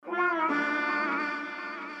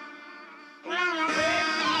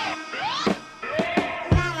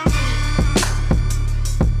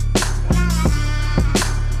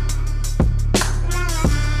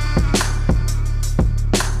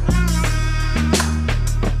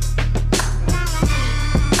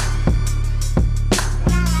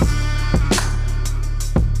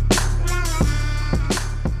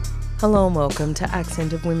Hello and welcome to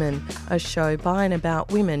Accent of Women, a show by and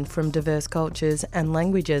about women from diverse cultures and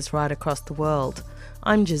languages right across the world.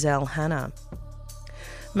 I'm Giselle Hanna.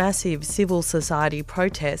 Massive civil society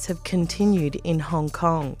protests have continued in Hong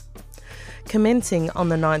Kong. Commencing on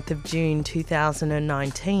the 9th of June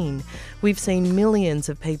 2019, we've seen millions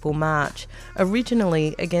of people march,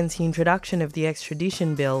 originally against the introduction of the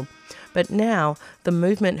extradition bill, but now the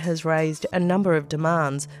movement has raised a number of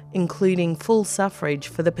demands, including full suffrage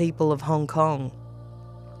for the people of Hong Kong.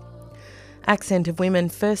 Accent of Women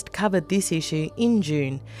first covered this issue in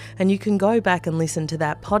June, and you can go back and listen to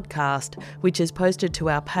that podcast, which is posted to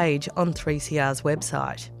our page on 3CR's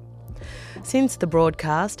website. Since the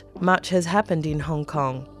broadcast, much has happened in Hong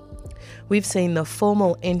Kong. We've seen the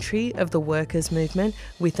formal entry of the workers' movement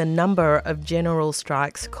with a number of general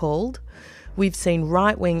strikes called. We've seen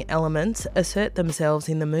right-wing elements assert themselves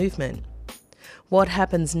in the movement. What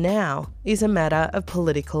happens now is a matter of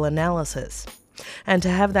political analysis. And to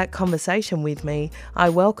have that conversation with me, I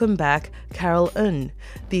welcome back Carol Ng,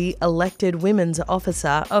 the elected Women's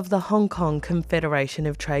Officer of the Hong Kong Confederation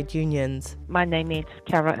of Trade Unions. My name is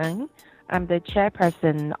Carol Ng. I'm the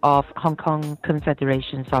chairperson of Hong Kong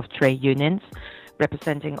Confederations of Trade Unions,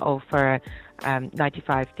 representing over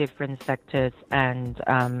 95 different sectors and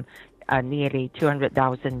nearly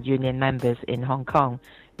 200,000 union members in Hong Kong.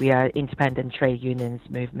 We are independent trade unions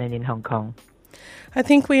movement in Hong Kong. I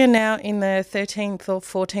think we are now in the 13th or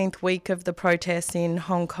 14th week of the protests in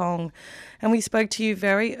Hong Kong, and we spoke to you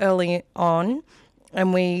very early on,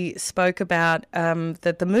 and we spoke about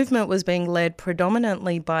that the movement was being led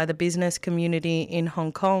predominantly by the business community in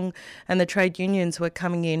Hong Kong, and the trade unions were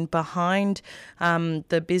coming in behind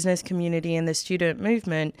the business community and the student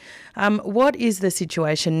movement. What is the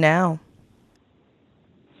situation now?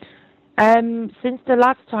 Since the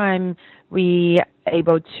last time we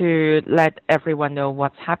able to let everyone know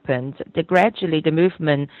what's happened, gradually the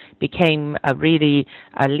movement became a really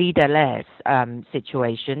leaderless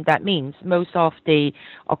situation. That means most of the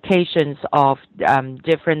occasions of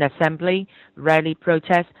different assembly, rally,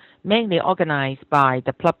 protests, mainly organized by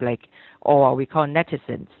the public, or we call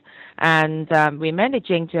netizens. And we're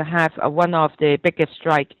managing to have one of the biggest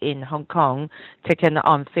strike in Hong Kong taken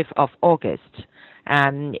on 5th of August.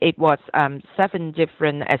 And it was 7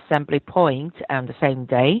 different assembly points on the same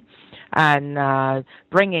day, and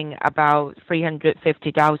bringing about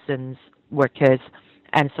 350,000 workers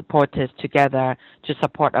and supporters together to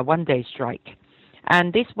support a one-day strike.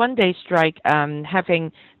 And this one-day strike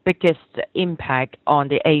having biggest impact on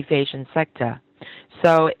the aviation sector.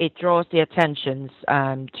 So it draws the attention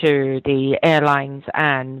to the airlines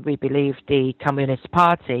and we believe the Communist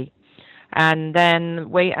Party. And then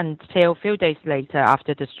wait until a few days later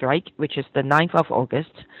after the strike, which is the 9th of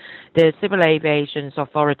August, the civil aviation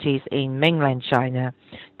authorities in mainland China,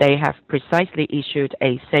 they have precisely issued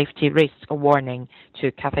a safety risk warning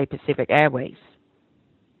to Cathay Pacific Airways.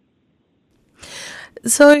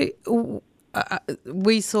 So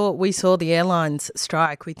we saw the airlines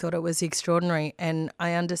strike. We thought it was extraordinary, and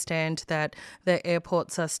I understand that the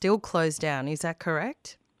airports are still closed down. Is that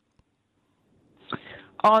correct?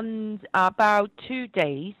 On about 2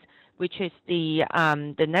 days, which is the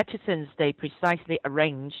netizens, they precisely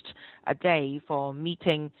arranged a day for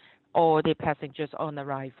meeting all the passengers on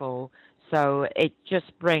arrival. So it just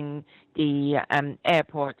bring the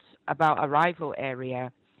airports about arrival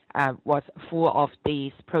area was full of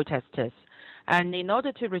these protesters. And in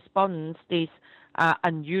order to respond to this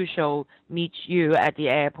unusual meet you at the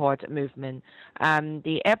airport movement,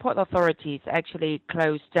 the airport authorities actually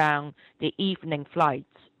closed down the evening flights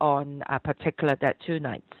on particular that 2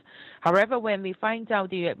 nights. However, when we find out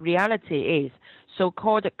the reality is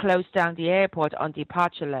so-called close down the airport on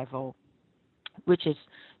departure level, which is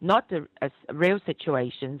not the real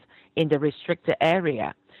situations in the restricted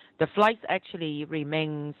area. The flights actually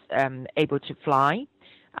remains able to fly,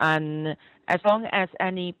 and as long as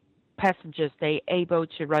any passengers they able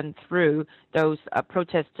to run through those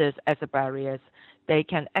protesters as a barriers, they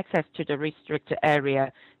can access to the restricted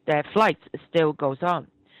area. Their flights still goes on.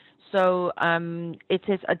 So it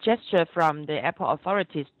is a gesture from the airport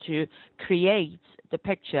authorities to create the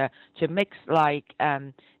picture to mix like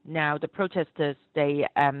now the protesters they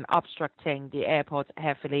obstructing the airport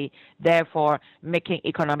heavily, therefore making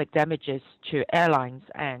economic damages to airlines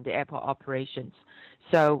and the airport operations.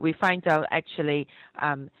 So we find out actually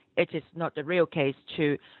it is not the real case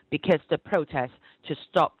because the protest to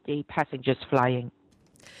stop the passengers flying.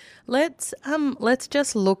 Let's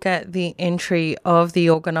just look at the entry of the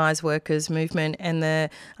organised workers movement and the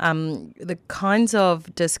kinds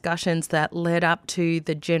of discussions that led up to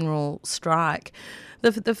the general strike.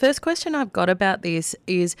 The first question I've got about this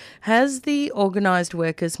is, has the organised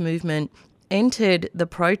workers movement entered the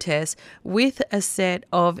protest with a set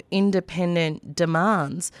of independent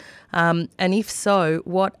demands? And if so,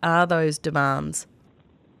 what are those demands?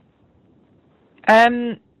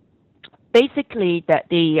 Basically, that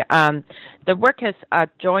the workers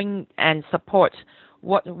join and support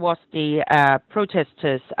what was the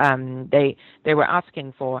protesters they were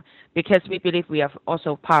asking for, because we believe we are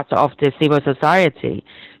also part of the civil society.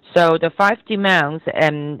 So the five demands,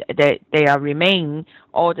 they are remain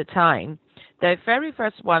all the time. The very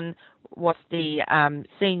first one was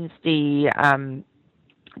since the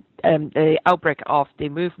outbreak of the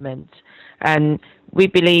movement, and we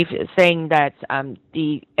believe saying that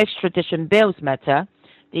the extradition bills matter.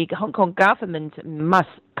 The Hong Kong government must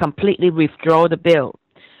completely withdraw the bill.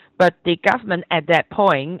 But the government at that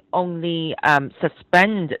point only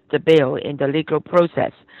suspend the bill in the legal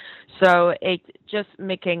process. So it just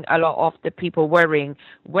making a lot of the people worrying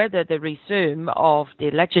whether the resume of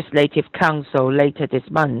the Legislative Council later this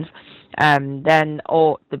month, then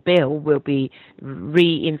or the bill will be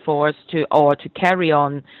reinforced to carry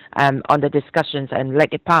on the discussions and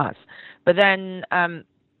let it pass. But then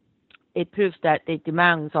it proves that the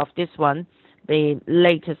demands of this one, the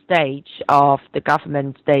later stage of the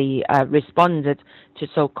government, they responded to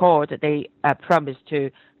so-called, they promised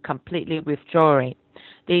to completely withdraw it.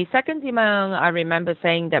 The second demand, I remember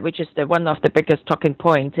saying that, which is one of the biggest talking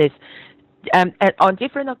points, is on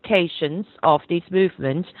different occasions of these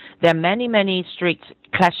movements, there are many, many street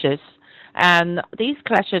clashes, and these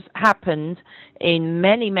clashes happened in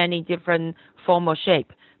many, many different form or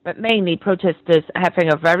shape, but mainly protesters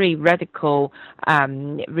having a very radical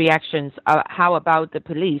reactions. How about the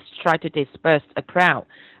police try to disperse a crowd?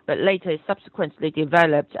 But later it subsequently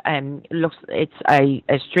developed and it's a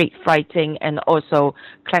street fighting and also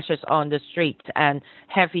clashes on the street and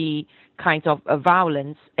heavy kind of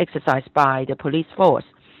violence exercised by the police force.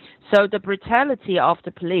 So the brutality of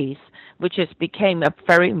the police, which has became a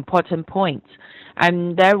very important point,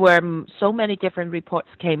 and there were so many different reports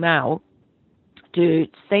came out to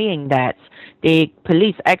saying that the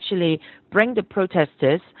police actually bring the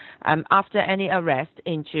protesters after any arrest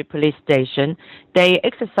into police station. They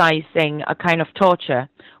exercising a kind of torture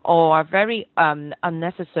or a very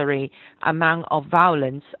unnecessary amount of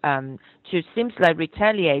violence to seems like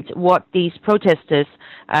retaliate what these protesters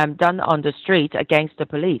done on the street against the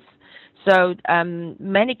police. So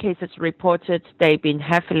many cases reported they've been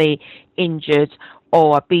heavily injured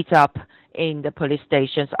or beat up in the police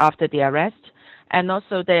stations after the arrest. And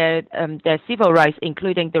also their civil rights,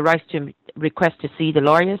 including the rights to request to see the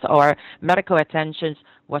lawyers or medical attentions,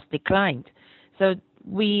 was declined. So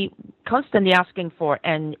we constantly asking for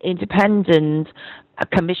an independent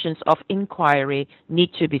commissions of inquiry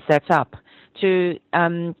need to be set up to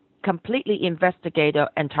completely investigate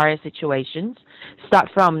the entire situations, start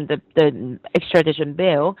from the extradition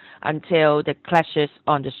bill until the clashes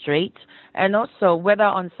on the street, and also whether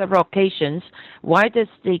on several occasions, why does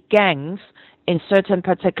the gangs in certain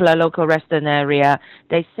particular local resident area,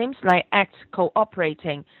 they seems like act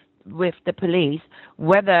cooperating with the police,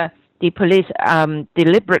 whether the police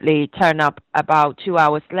deliberately turn up about 2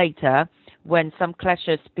 hours later when some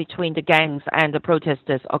clashes between the gangs and the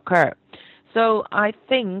protesters occur. So I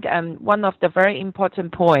think one of the very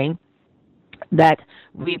important points that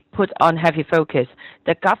we put on heavy focus,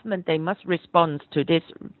 the government, they must respond to this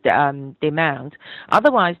demand.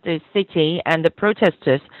 Otherwise, the city and the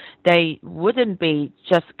protesters, they wouldn't be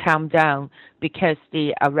just calm down because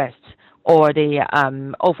the arrest or the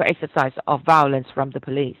over-exercise of violence from the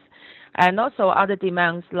police. And also other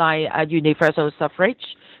demands like universal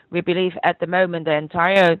suffrage. We believe at the moment the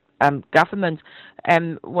entire government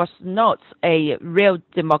was not a real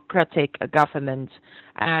democratic government.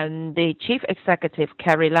 And the chief executive,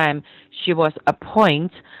 Carrie Lam, she was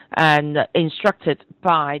appointed and instructed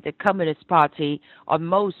by the Communist Party on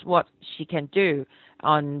most what she can do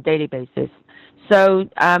on daily basis. So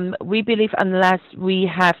we believe unless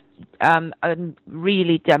we have a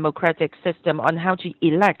really democratic system on how to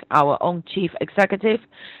elect our own chief executive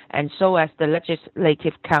and so as the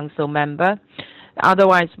legislative council member,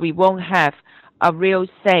 otherwise we won't have a real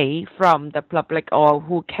say from the public or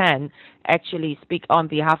who can actually speak on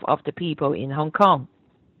behalf of the people in Hong Kong.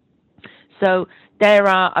 So there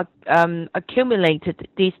are accumulated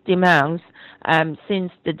these demands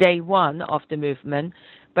since the day one of the movement,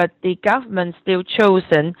 but the government still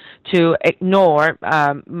chosen to ignore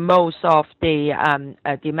most of the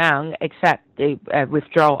demand except the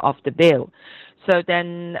withdrawal of the bill. So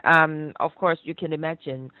then, of course, you can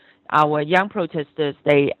imagine our young protesters,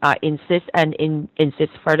 they insist and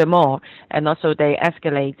insist furthermore, and also they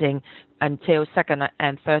escalating until 2nd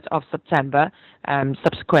and 3rd of September,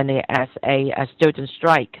 subsequently as a student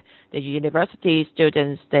strike. The university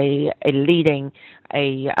students, they are leading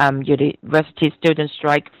a university student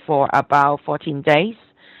strike for about 14 days.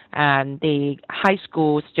 And the high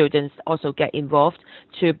school students also get involved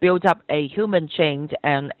to build up a human chain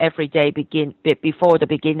and every day before the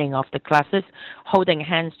beginning of the classes, holding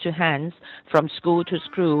hands to hands from school to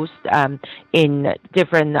schools in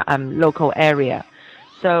different local area.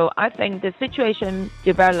 So I think the situation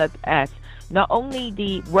developed as not only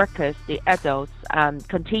the workers, the adults,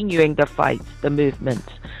 continuing the fight, the movement,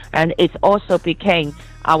 and it also became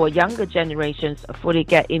our younger generations fully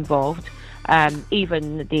get involved.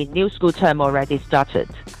 Even the new school term already started.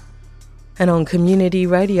 And on community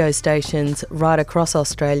radio stations right across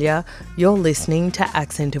Australia, you're listening to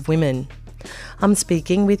Accent of Women. I'm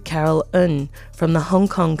speaking with Carol Ng from the Hong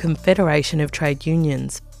Kong Confederation of Trade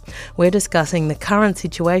Unions. We're discussing the current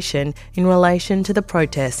situation in relation to the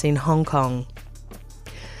protests in Hong Kong.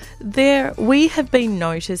 We have been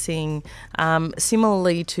noticing,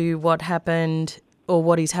 similarly to what happened or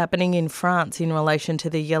what is happening in France in relation to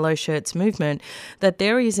the Yellow Shirts movement, that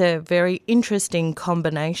there is a very interesting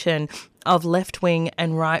combination of left-wing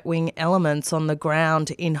and right-wing elements on the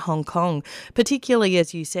ground in Hong Kong. Particularly,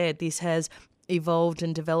 as you said, this has evolved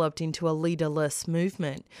and developed into a leaderless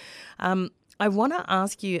movement. I want to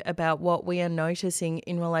ask you about what we are noticing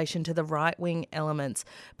in relation to the right-wing elements,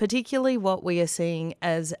 particularly what we are seeing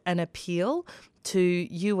as an appeal to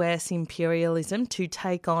US imperialism to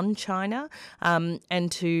take on China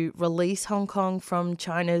and to release Hong Kong from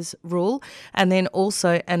China's rule, and then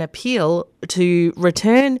also an appeal to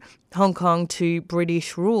return Hong Kong to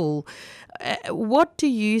British rule. What do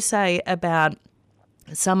you say about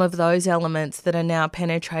some of those elements that are now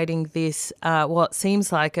penetrating this, what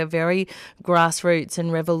seems like a very grassroots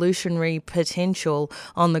and revolutionary potential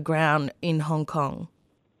on the ground in Hong Kong?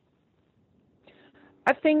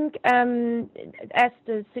 I think as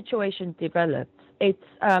the situation develops, it's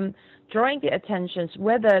drawing the attentions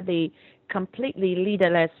whether the completely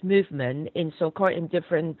leaderless movement in so-called in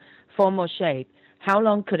different form or shape, how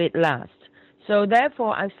long could it last? So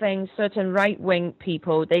therefore, I think certain right-wing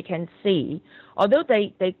people, they can see, although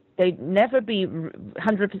they never be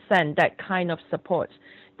 100% that kind of support,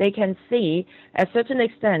 they can see at a certain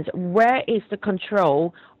extent where is the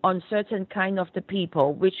control on certain kind of the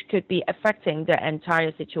people which could be affecting the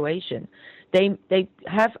entire situation. They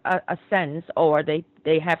have a sense, or they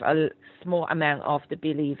have a small amount of the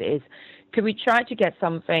belief is, could we try to get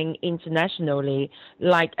something internationally,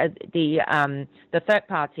 like the third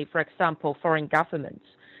party, for example, foreign governments.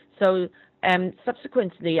 So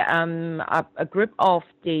subsequently, a group of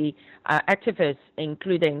the activists,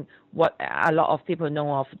 including what a lot of people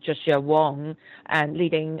know of Joshua Wong, and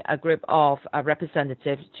leading a group of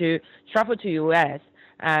representatives to travel to U.S.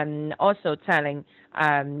 and also telling,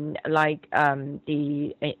 in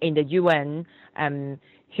the UN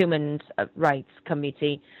Human Rights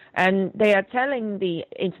Committee, and they are telling the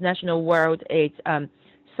international world it's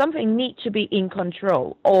something need to be in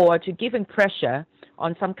control, or to giving pressure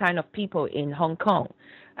on some kind of people in Hong Kong.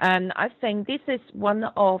 And I think this is one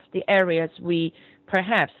of the areas we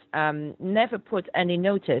perhaps never put any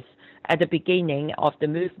notice at the beginning of the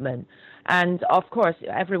movement. And of course,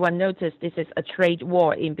 everyone noticed this is a trade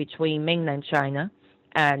war in between mainland China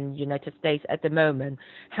and United States at the moment.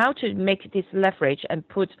 How to make this leverage and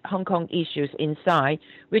put Hong Kong issues inside,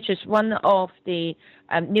 which is one of the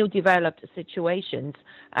new developed situations,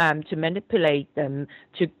 to manipulate them,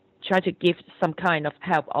 to try to give some kind of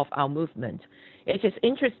help of our movement. It is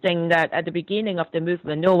interesting that at the beginning of the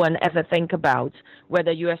movement, no one ever think about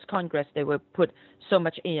whether U.S. Congress, they will put so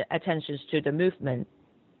much attention to the movement.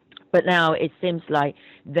 But now it seems like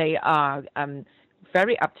they are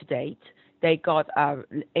very up to date. They got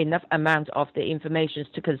enough amount of the information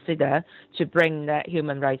to consider to bring the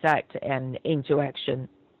Human Rights Act into action.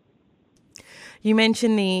 You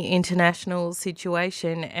mentioned the international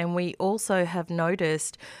situation, and we also have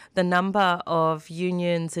noticed the number of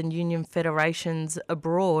unions and union federations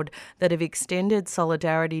abroad that have extended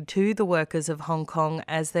solidarity to the workers of Hong Kong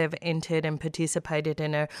as they've entered and participated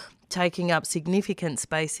and are taking up significant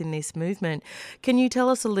space in this movement. Can you tell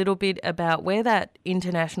us a little bit about where that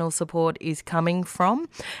international support is coming from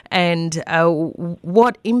and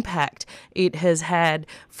what impact it has had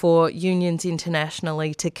for unions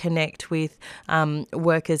internationally to connect with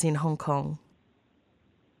workers in Hong Kong?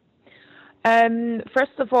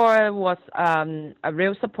 First of all, was a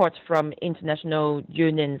real support from international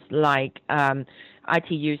unions like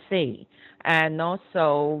ITUC, and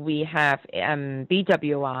also we have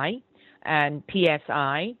BWI and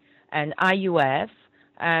PSI and IUF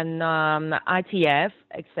and ITF,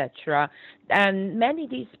 etc. And many of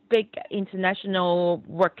these big international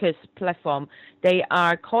workers platform, they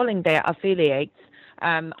are calling their affiliates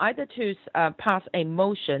either to pass a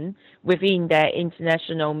motion within their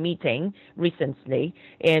international meeting recently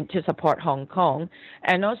and to support Hong Kong,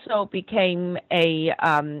 and also became a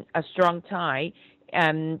strong tie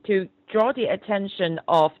to draw the attention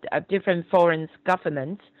of different foreign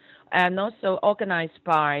governments and also organized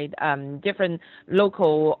by different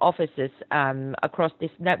local offices across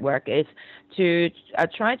this network is to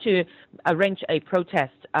try to arrange a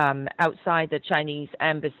protest outside the Chinese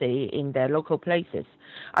embassy in their local places.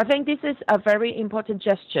 I think this is a very important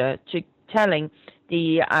gesture to telling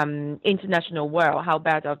the international world how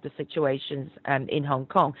bad of the situations in Hong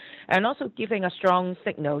Kong, and also giving a strong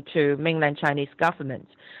signal to mainland Chinese government.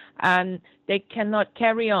 And they cannot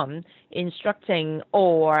carry on instructing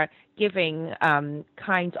or giving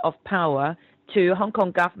kind of power to Hong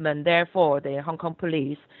Kong government. Therefore, the Hong Kong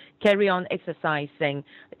police carry on exercising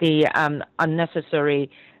the unnecessary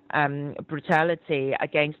brutality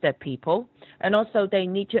against their people. And also they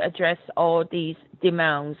need to address all these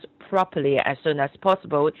demands properly as soon as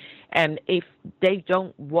possible. And if they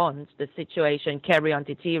don't want the situation carry on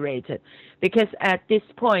deteriorated, because at this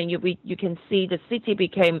point you can see the city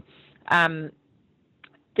became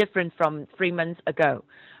different from 3 months ago.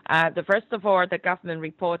 The first of all, the government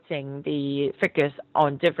reporting the figures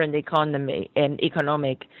on different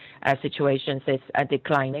economic situations is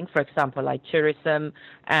declining. For example, like tourism,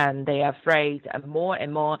 and they are afraid more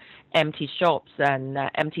and more empty shops and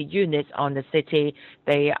empty units on the city.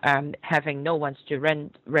 They having no ones to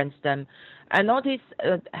rent them. And all this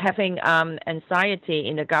having anxiety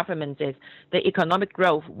in the government is the economic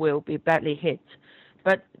growth will be badly hit.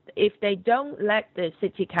 But if they don't let the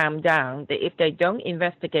city calm down, if they don't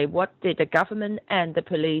investigate what did the government and the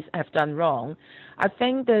police have done wrong, I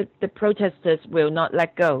think the protesters will not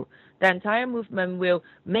let go. The entire movement will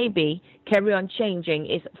maybe carry on changing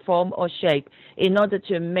its form or shape in order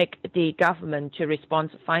to make the government to respond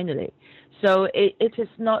finally. So it is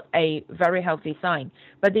not a very healthy sign.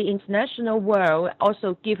 But the international world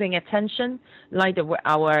also giving attention, like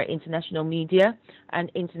our international media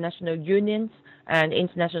and international unions and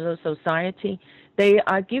international society, they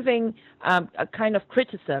are giving a kind of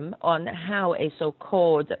criticism on how a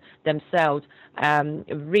so-called themselves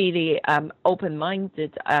really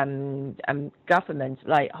open-minded government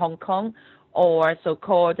like Hong Kong, or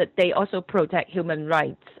so-called that they also protect human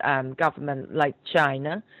rights government like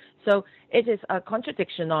China. So it is a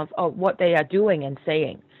contradiction of what they are doing and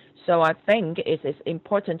saying. So I think it is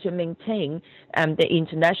important to maintain the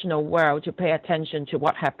international world to pay attention to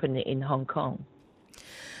what happened in Hong Kong.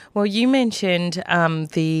 Well, you mentioned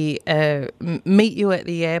the Meet You at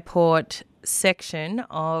the Airport section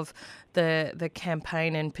of the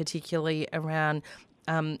campaign, and particularly around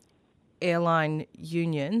airline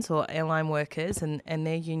unions or airline workers and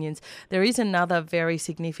their unions. There is another very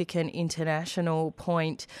significant international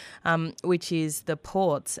point, which is the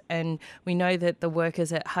ports. And we know that the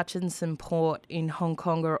workers at Hutchinson Port in Hong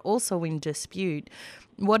Kong are also in dispute.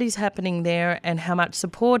 What is happening there, and how much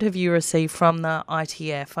support have you received from the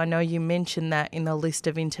ITF? I know you mentioned that in the list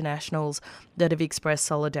of internationals that have expressed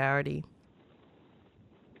solidarity.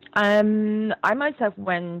 I myself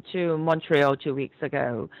went to Montreal 2 weeks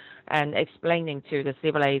ago and explaining to the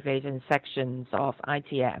civil aviation sections of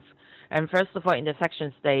ITF. And first of all, in the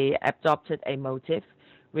sections, they adopted a motive,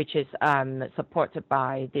 which is supported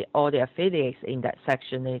by all the affiliates in that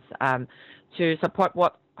section, is to support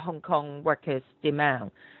what Hong Kong workers demand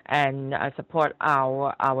and support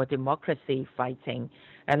our democracy fighting,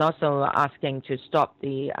 and also asking to stop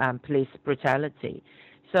the police brutality.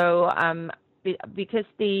 So because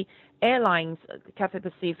the airlines, Cathay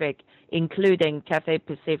Pacific, including Cathay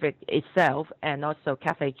Pacific itself and also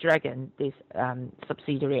Cathay Dragon, this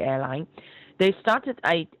subsidiary airline, they started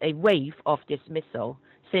a wave of dismissal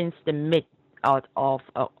since the mid of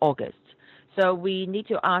August. So we need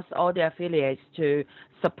to ask all the affiliates to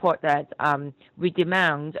support that. We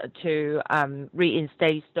demand to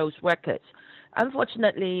reinstate those workers.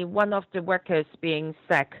 Unfortunately, one of the workers being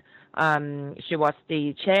sacked, she was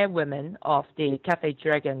the chairwoman of the Cathay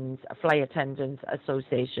Dragon's Flight Attendants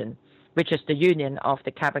Association, which is the union of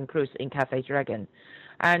the cabin crews in Cathay Dragon.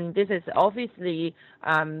 And this is obviously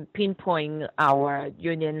pinpoint our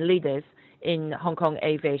union leaders in Hong Kong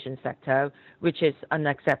aviation sector, which is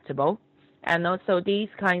unacceptable. And also these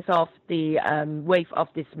kinds of the wave of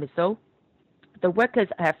dismissal, the workers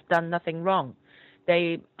have done nothing wrong.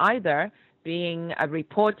 They either being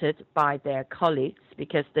reported by their colleagues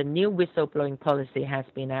because the new whistleblowing policy has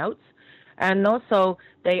been out, and also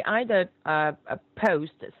they either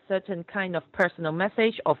post certain kind of personal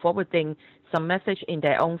message or forwarding some message in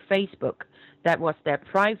their own Facebook. That was their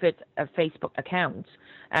private Facebook account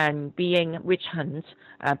and being witch hunt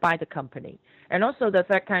by the company. And also the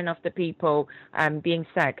third kind of the people being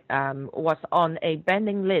sacked was on a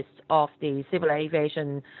banning list of the civil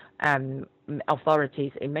aviation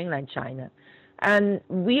authorities in mainland China. And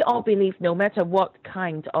we all believe no matter what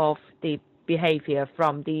kind of the behavior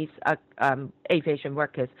from these aviation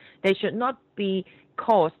workers, they should not be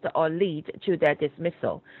caused or lead to their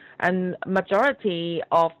dismissal. And majority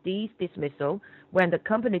of these dismissal, when the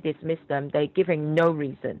company dismissed them, they're giving no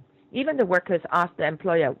reason. Even the workers ask the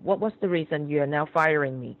employer, what was the reason you are now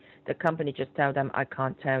firing me? The company just tell them, I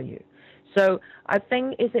can't tell you. So I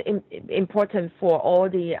think it's important for all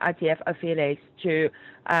the ITF affiliates to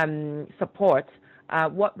support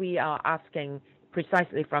what we are asking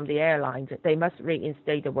precisely from the airlines. They must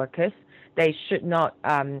reinstate the workers. They should not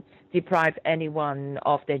deprive anyone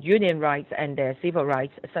of their union rights and their civil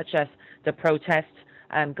rights, such as the protest,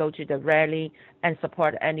 go to the rally, and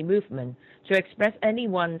support any movement. To express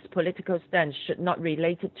anyone's political stance should not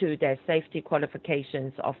relate to their safety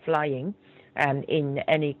qualifications of flying in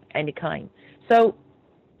any kind. So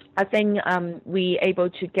I think we able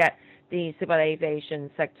to get the civil aviation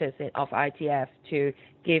sectors of ITF to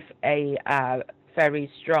give a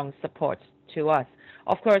very strong support to us.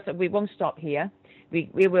 Of course, we won't stop here. We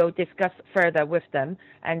will discuss further with them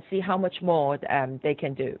and see how much more they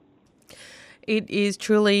can do. It is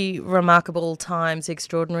truly remarkable times,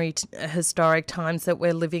 extraordinary historic times that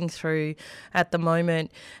we're living through at the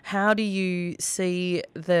moment. How do you see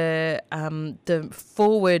the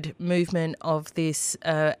forward movement of this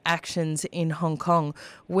actions in Hong Kong?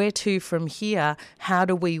 Where to from here? How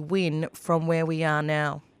do we win from where we are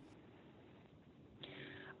now?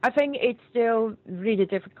 I think it's still really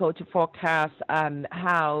difficult to forecast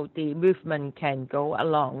how the movement can go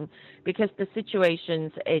along because the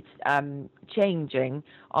situation is changing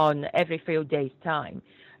on every few days' time.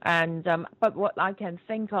 And but what I can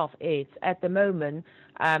think of is at the moment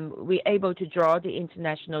we're able to draw the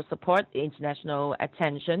international support, the international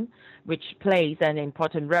attention, which plays an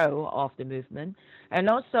important role of the movement. And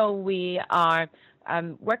also we are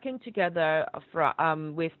working together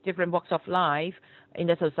with different walks of life in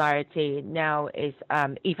the society. Now is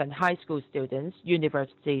even high school students,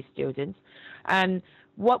 university students. And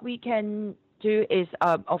what we can do is,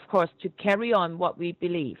 of course, to carry on what we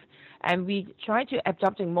believe. And we try to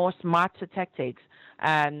adopting more smarter tactics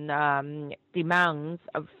and demands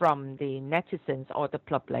from the netizens or the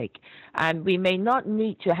public. And we may not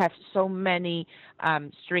need to have so many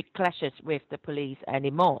strict clashes with the police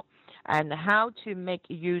anymore. And how to make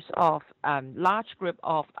use of large group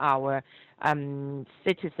of our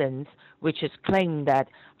citizens, which is claim that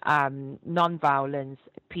non-violence,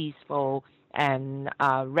 peaceful, and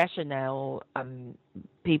rational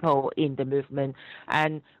people in the movement,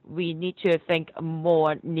 and we need to think a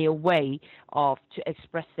more new way of to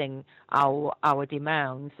expressing our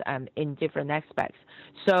demands in different aspects.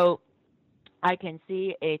 So I can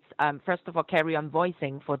see it's, first of all, carry on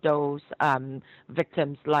voicing for those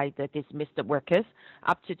victims like the dismissed workers.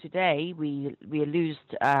 Up to today, we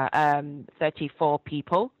lost 34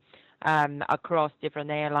 people across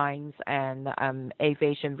different airlines and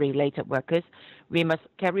aviation-related workers. We must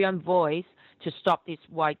carry on voice to stop this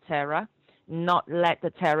white terror, not let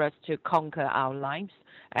the terrorists to conquer our lives,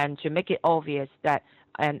 and to make it obvious that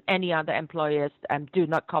any other employers do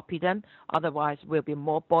not copy them. Otherwise, will be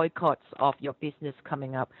more boycotts of your business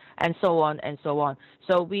coming up, and so on and so on.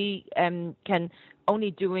 So we can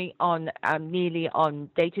only do it on nearly on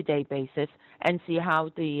day-to-day basis and see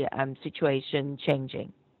how the situation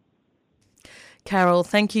changing. Carol,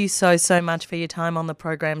 thank you so much for your time on the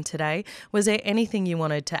program today. Was there anything you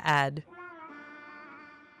wanted to add?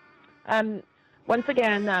 Once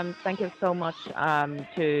again, thank you so much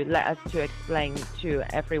to let us to explain to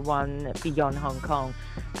everyone beyond Hong Kong,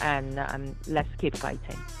 and let's keep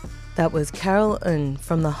fighting. That was Carol Ng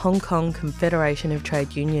from the Hong Kong Confederation of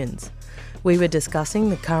Trade Unions. We were discussing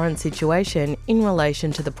the current situation in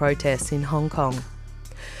relation to the protests in Hong Kong.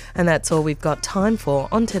 And that's all we've got time for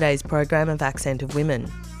on today's program of Accent of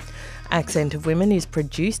Women. Accent of Women is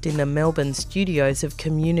produced in the Melbourne studios of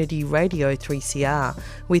Community Radio 3CR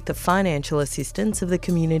with the financial assistance of the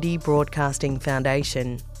Community Broadcasting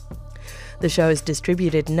Foundation. The show is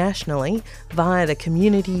distributed nationally via the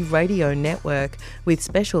Community Radio Network, with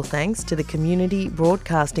special thanks to the Community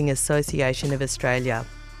Broadcasting Association of Australia.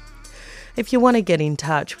 If you want to get in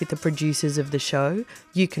touch with the producers of the show,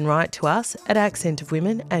 you can write to us at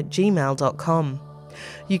accentofwomen@gmail.com.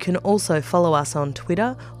 You can also follow us on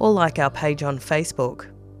Twitter or like our page on Facebook.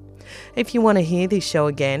 If you want to hear this show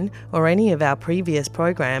again or any of our previous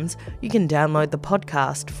programs, you can download the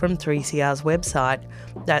podcast from 3CR's website.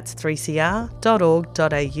 That's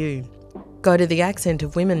 3cr.org.au. Go to the Accent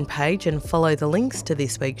of Women page and follow the links to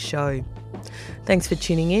this week's show. Thanks for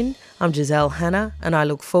tuning in. I'm Giselle Hanna, and I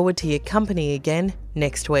look forward to your company again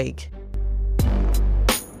next week.